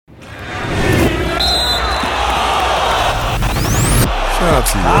out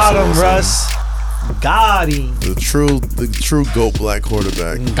to you. Got him, Russ. Got him. The true GOAT black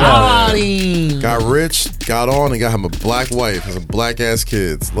quarterback. Got him. Got rich, got on, and got him a black wife and some black ass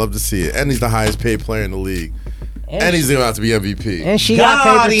kids. Love to see it. And he's the highest paid player in the league. And he's about to be MVP. And she got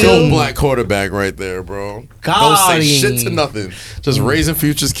paper GOAT too. black quarterback right there, bro. Got Don't say him. shit to nothing. Just raising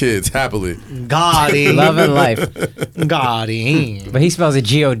Future's kids happily. Got him. Loving life. Got him. But he spells it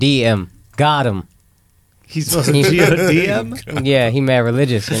G-O-D-M. Got him. He's supposed to GODM? Yeah, he mad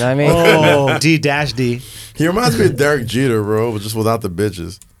religious, you know what I mean? Oh, D-D. He reminds me of Derek Jeter, bro, but just without the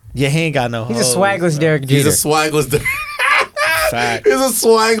bitches. Yeah, he ain't got no He's a hoes. swagless Derek He's Jeter. a swagless Derek. Fact. He's a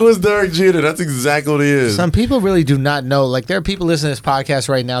swagless Derek Jeter. That's exactly what he is. Some people really do not know. Like, there are people listening to this podcast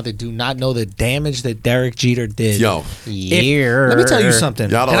right now that do not know the damage that Derek Jeter did. Yo, Yeah. Let me tell you something.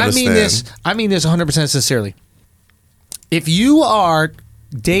 Y'all don't and understand. I mean this 100% sincerely. If you are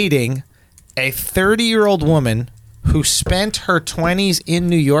dating a 30-year-old woman who spent her 20s in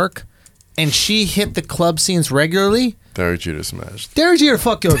New York and she hit the club scenes regularly, Derek Jeter smashed. Derek Jeter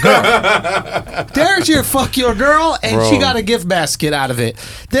fuck your girl. Derek Jeter fuck your girl, and Bro. she got a gift basket out of it.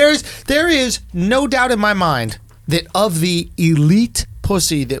 There is no doubt in my mind that of the elite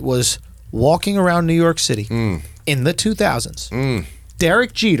pussy that was walking around New York City in the 2000s,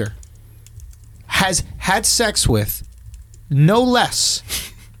 Derek Jeter has had sex with no less,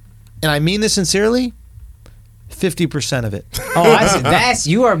 and I mean this sincerely, 50% of it. Oh, that's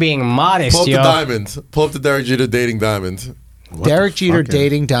you are being modest, Pull up yo. the diamond. Pull up the Derek Jeter dating diamond. Derek Jeter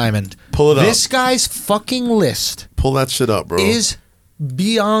dating Diamond. Pull it up. This guy's fucking list Pull that shit up, bro. is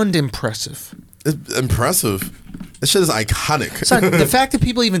beyond impressive. It's impressive. This shit is iconic. Son, the fact that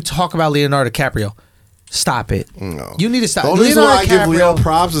people even talk about Leonardo DiCaprio, stop it. No. You need to stop. The only reason why I give Leo DiCaprio-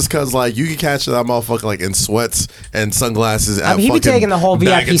 props is because like you can catch that motherfucker like in sweats and sunglasses at he be fucking taking the whole VIP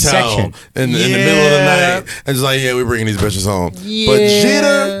Bagatelle section. in the middle of the Yeah. night and just like, yeah, we're bringing these bitches home. But Yeah.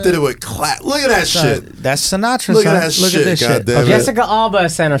 Jeter did it with clap. Look at that shit. That's Sinatra. Look son. at that Look shit, at this shit. goddamn it. Jessica Alba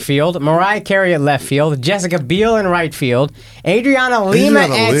at center field, Mariah Carey at left field, Jessica Biel in right field, Adriana Lima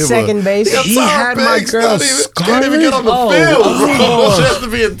Adriana at Lima. second base. Yeah, He Tyra had my Banks girl can't even get on the Scarlett. field, Oh, bro. She has to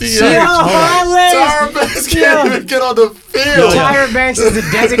be a DH. Yo, Harley! Tyra Banks can't even get on the field. Tyra Banks is the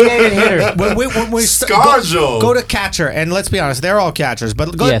designated hitter. When we Scarjo. go to catcher, and let's be honest, they're all catchers.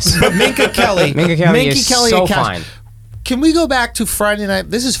 But go, Yes. but Minka Kelly, Minka Kelly is so at catcher. fine. Can we go back to Friday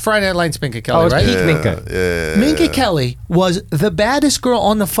night? This is Friday Night Lights. Minka Kelly, Oh, it's right? peak Minka. Yeah. Minka Kelly was the baddest girl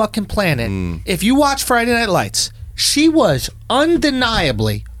on the fucking planet. If you watch Friday Night Lights, she was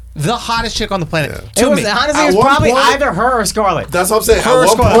undeniably the hottest chick on the planet. It To was me. honestly, At it was one probably point- either her or Scarlett. That's what I'm saying. Her At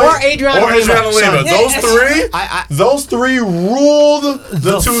one Scarlett. point- Or Adriana or Adriana Lima. Lima. Those three, those three ruled the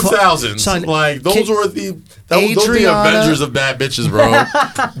The fu- 2000s. Son, like those can- were those were the Adriana- Avengers of bad bitches, bro.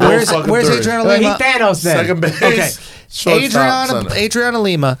 Where's fucking where's three. Adriana He Lima? Thanos then. Second base. Okay. Shortstop, center. Adriana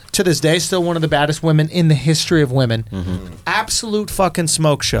Lima, to this day, still one of the baddest women in the history of women. Absolute fucking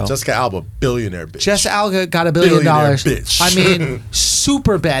smoke show. Jessica Alba, billionaire bitch. Jess Alga got $1 billion. Billionaire bitch. I mean,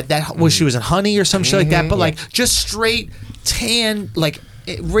 super bad. That was she was in Honey or some shit like that. But like just straight tan, like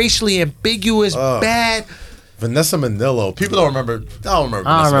racially ambiguous, bad. Vanessa Manillo. People don't remember. I don't remember.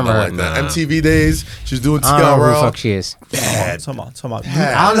 I Vanessa don't remember Manillo her. like that. MTV days. She was doing I don't know who the TRL. fuck she is. Bad. Come on. I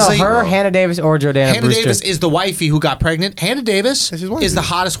don't Honestly, know her, Hannah Davis, or Jordana Hannah Brewster. Davis is the wifey who got pregnant. Hannah Davis she's wifey. is the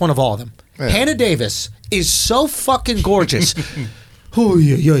hottest one of all of them. Yeah. Hannah Davis is so fucking gorgeous. Oh,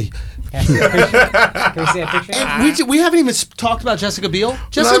 yeah. Can we see a picture? And we haven't even talked about Jessica Biel.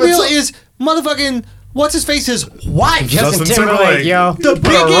 Jessica haven't Biel ta- is motherfucking what's his face's wife. Justin Timberlake, yo. The Put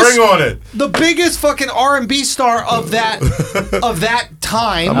a biggest, ring on it. the biggest fucking R&B star of that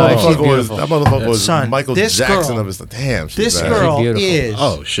time. she's beautiful. That motherfucker was Son, Michael this Jackson girl- of his. Damn, she's This bad. girl beautiful. is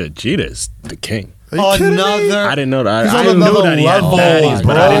Oh shit, Jeter's the king. Are you kidding me? another. I didn't know that. He's I on knew another that he had level, baddies,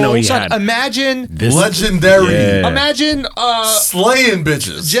 but I didn't know he Son, had imagine, this. Legendary. Yeah. imagine Slaying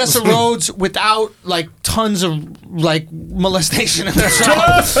bitches. Jessa Rhodes without like tons of like molestation in their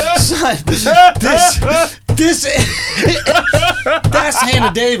son. This that's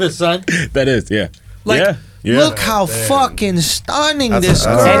Hannah Davis, son. That is, yeah. Like, yeah. look how fucking stunning this that's-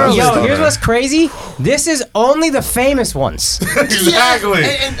 girl And is. yo, here's what's crazy. This is only the famous ones. Exactly.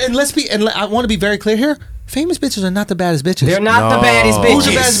 Yeah, and let's be, and I want to be very clear here. Famous bitches are not the baddest bitches. They're not the baddest bitches. Who's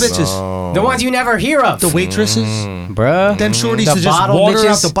the baddest bitches? The ones you never hear of. The waitresses. Bruh. Them shorties The who just bottle water out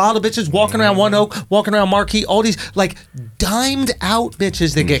bitches. the bottle bitches, walking around One Oak, walking around Marquee, all these like dimed out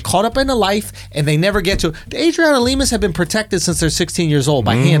bitches that get caught up in the life and they never get to. The Adriana Limas have been protected since they're 16 years old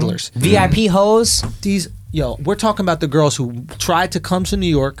by handlers. VIP hoes. These, we're talking about the girls who tried to come to New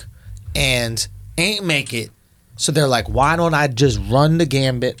York and ain't make it. So they're like, why don't I just run the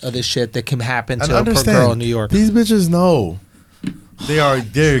gambit of this shit that can happen to a girl in New York? These bitches know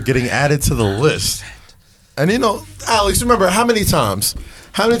they're getting added to the list. And you know, Alex, remember how many times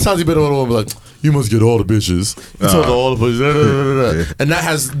you been on a woman like, you must get all the bitches. You told all the bitches, and that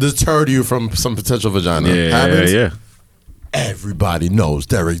has deterred you from some potential vagina. Yeah. Everybody knows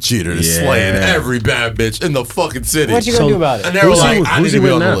Derek Jeter is slaying every bad bitch in the fucking city. What you gonna do about it? And they were like, I need who's to he be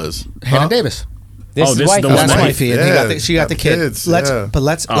with on the now? list. Hannah Davis. This Oh, is this is wifey. the one That's wife. wifey, and she got the kid. Kids, let's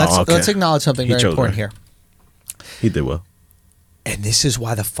okay. acknowledge something He very chose important her. here. He did well. And this is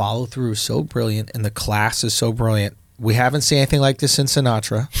why the follow through is so brilliant and the class is so brilliant. We haven't seen anything like this since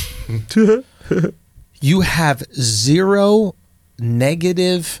Sinatra. You have 0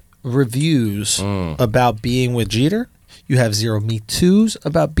 negative reviews about being with Jeter. You have 0 Me Too's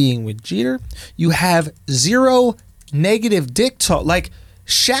about being with Jeter. You have 0 negative dick talk. Like,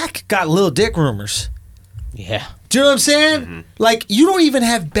 Shaq got little dick rumors. Yeah. Do you know what I'm saying? Like, you don't even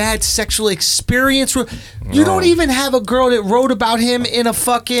have bad sexual experience. You don't even have a girl that wrote about him in a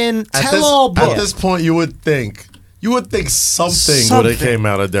fucking tell-all book. At this point, you would think something would have came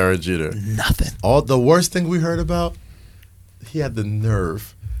out of Derek Jeter. Nothing. The worst thing we heard about, he had the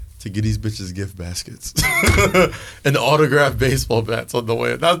nerve to get these bitches gift baskets and autographed baseball bats on the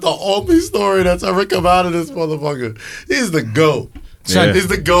way. That's the only story that's ever come out of this motherfucker. He's the GOAT. Yeah. He's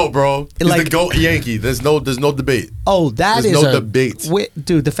the GOAT, bro. He's Like- the GOAT Yankee. There's no debate. Oh, that There's is no a debate.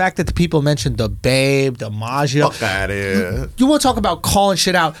 Dude, the fact that the people mentioned the Babe, the Maggio. Fuck out of here. You want to talk about calling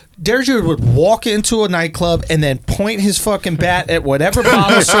shit out? Derek Jeter would walk into a nightclub and then point his fucking bat at whatever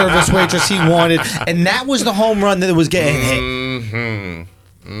bottle service waitress he wanted, and that was the home run that was getting hit.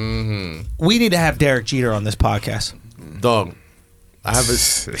 We need to have Derek Jeter on this podcast. Dog. I have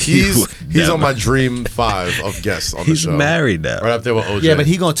he's on my dream 5 of guests on the show. He's married now. Right up there with OJ. Yeah, but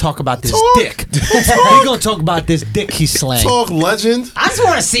he gonna talk about this dick. He gonna talk about this dick he's slaying. Talk legend. I just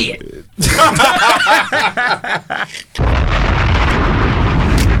want to see it.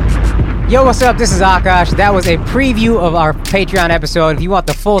 Yo, what's up? This is Akash. That was a preview of our Patreon episode. If you want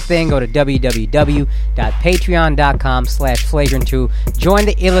the full thing, go to www.patreon.com/flagrant2. Join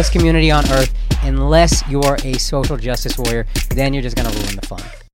the illest community on earth, unless you're a social justice warrior. Then you're just going to